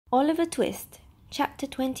Oliver Twist, Chapter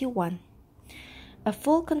 21. A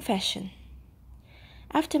Full Confession.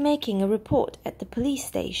 After making a report at the police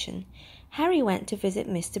station, Harry went to visit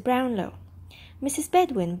Mr. Brownlow. Mrs.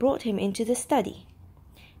 Bedwin brought him into the study.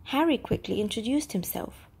 Harry quickly introduced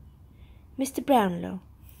himself. "Mr. Brownlow,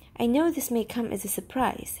 I know this may come as a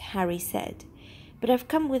surprise," Harry said, "but I've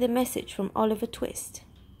come with a message from Oliver Twist."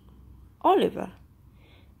 "Oliver?"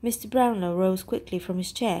 Mr. Brownlow rose quickly from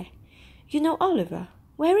his chair. "You know Oliver?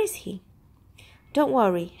 Where is he?" "Don't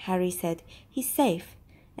worry," Harry said. "He's safe,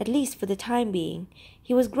 at least for the time being.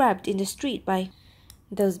 He was grabbed in the street by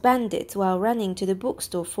those bandits while running to the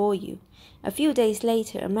bookstore for you. A few days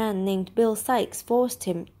later, a man named Bill Sikes forced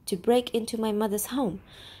him to break into my mother's home.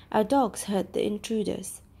 Our dogs heard the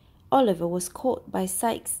intruders. Oliver was caught by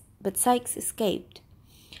Sikes, but Sikes escaped.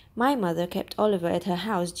 My mother kept Oliver at her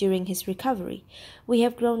house during his recovery. We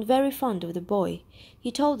have grown very fond of the boy.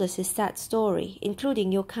 He told us his sad story,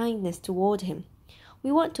 including your kindness toward him.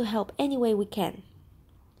 We want to help any way we can."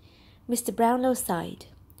 Mr. Brownlow sighed.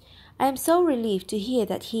 "I am so relieved to hear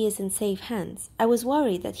that he is in safe hands. I was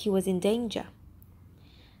worried that he was in danger."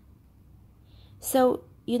 "So,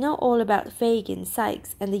 you know all about Fagin,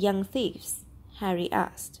 Sikes, and the young thieves?" Harry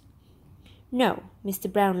asked. "No,"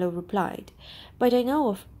 Mr. Brownlow replied, but I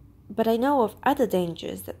know of other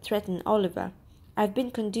dangers that threaten Oliver. I've been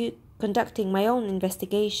conducting my own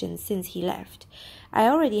investigations since he left. I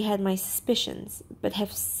already had my suspicions, but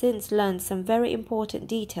have since learned some very important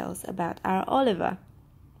details about our Oliver."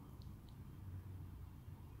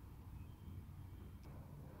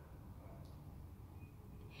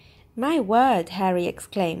 "My word!" Harry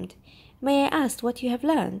exclaimed. "May I ask what you have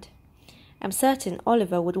learned?" "I'm certain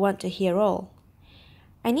Oliver would want to hear all."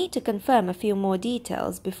 "I need to confirm a few more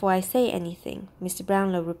details before I say anything," Mr.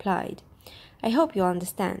 Brownlow replied. "I hope you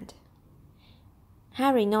understand."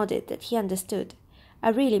 Harry nodded that he understood. "I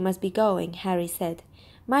really must be going," Harry said.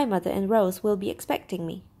 "My mother and Rose will be expecting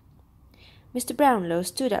me." Mr. Brownlow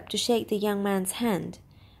stood up to shake the young man's hand.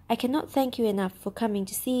 "I cannot thank you enough for coming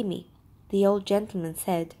to see me," the old gentleman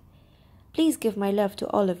said. "Please give my love to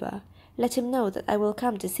Oliver. Let him know that I will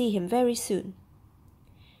come to see him very soon."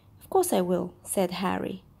 "Of course I will," said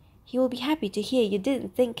Harry. "He will be happy to hear you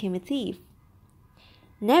didn't think him a thief."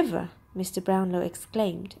 "Never!" Mr. Brownlow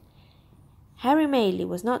exclaimed. Harry Maylie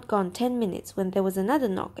was not gone 10 minutes when there was another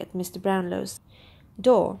knock at Mr. Brownlow's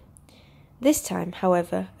door. This time,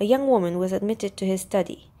 however, a young woman was admitted to his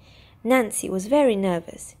study. Nancy was very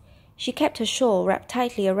nervous. She kept her shawl wrapped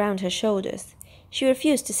tightly around her shoulders. She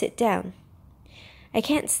refused to sit down. "I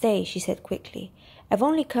can't stay," she said quickly. "I've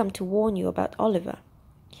only come to warn you about Oliver."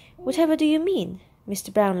 "Whatever do you mean?"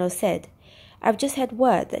 Mr. Brownlow said. "I've just had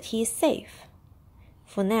word that he is safe."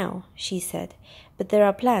 "For now," she said, "but there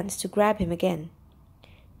are plans to grab him again."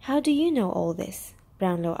 "How do you know all this?"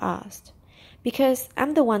 Brownlow asked. "Because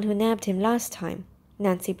I'm the one who nabbed him last time,"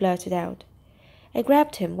 Nancy blurted out. "I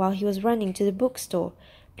grabbed him while he was running to the bookstore.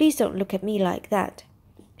 Please don't look at me like that,"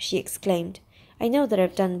 she exclaimed. "I know that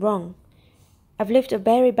I've done wrong. I've lived a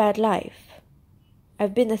very bad life.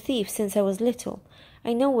 I've been a thief since I was little.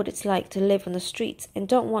 I know what it's like to live on the streets and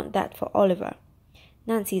don't want that for Oliver."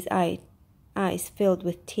 Nancy's eyes filled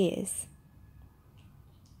with tears.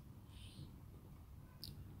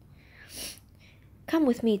 "Come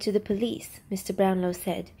with me to the police," Mr. Brownlow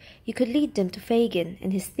said. "You could lead them to Fagin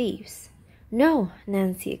and his thieves." "No!"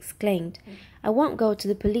 Nancy exclaimed. "I won't go to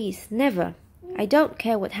the police, never. I don't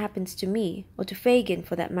care what happens to me, or to Fagin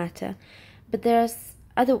for that matter, but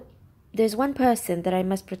there's one person that I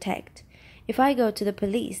must protect. If I go to the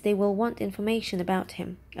police, they will want information about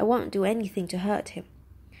him. I won't do anything to hurt him."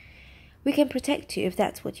 "We can protect you if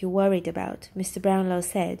that's what you're worried about," Mr. Brownlow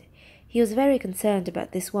said. He was very concerned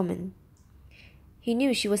about this woman. He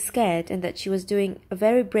knew she was scared and that she was doing a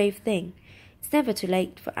very brave thing. "It's never too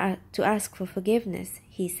late to ask for forgiveness,"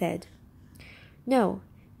 he said. "No,"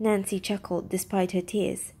 Nancy chuckled despite her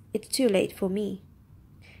tears. "It's too late for me."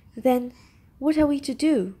 "Then what are we to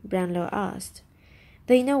do?" Brownlow asked.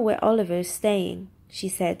 "They know where Oliver is staying," she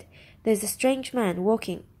said. "There's a strange man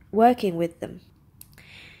working with them.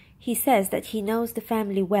 He says that he knows the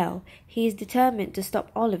family well. He is determined to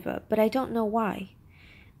stop Oliver, but I don't know why.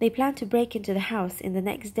 They plan to break into the house in the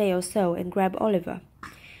next day or so and grab Oliver."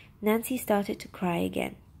 Nancy started to cry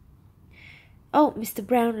again. "Oh, Mr.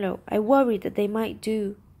 Brownlow, I worry what they might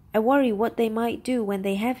do when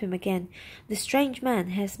they have him again. The strange man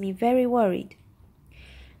has me very worried."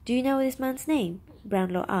 "Do you know this man's name?"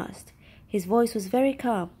 Brownlow asked. His voice was very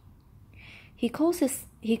calm. He calls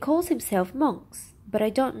himself Monks, but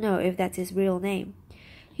I don't know if that's his real name.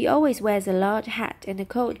 He always wears a large hat and a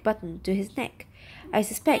coat buttoned to his neck. I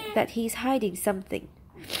suspect that he's hiding something.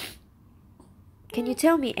 Can you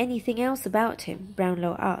tell me anything else about him?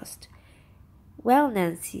 Brownlow asked. Well,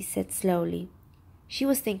 Nancy said slowly. She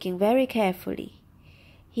was thinking very carefully.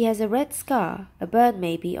 He has a red scar, a burn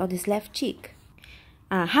maybe, on his left cheek.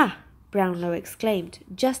 Aha! Brownlow exclaimed,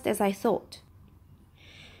 just as I thought.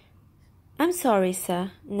 I'm sorry,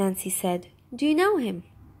 sir, Nancy said. Do you know him?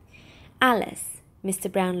 Alice,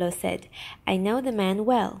 Mr. Brownlow said. I know the man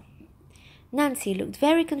well. Nancy looked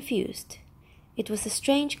very confused. It was a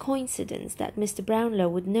strange coincidence that Mr. Brownlow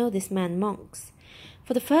would know this man Monks.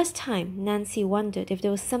 For the first time, Nancy wondered if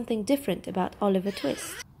there was something different about Oliver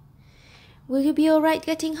Twist. Will you be all right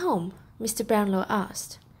getting home? Mr. Brownlow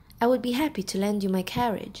asked. I would be happy to lend you my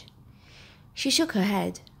carriage. She shook her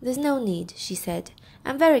head. There's no need, she said.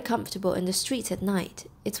 I'm very comfortable in the streets at night.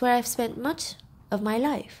 It's where I've spent much of my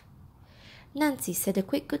life. Nancy said a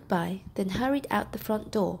quick goodbye, then hurried out the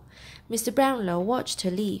front door. Mr. Brownlow watched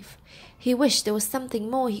her leave. He wished there was something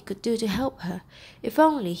more he could do to help her. If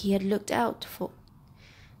only he had looked out for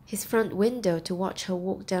his front window to watch her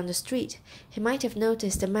walk down the street, he might have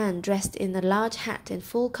noticed a man dressed in a large hat and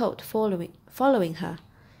full coat following her.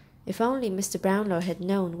 If only Mr. Brownlow had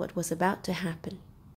known what was about to happen.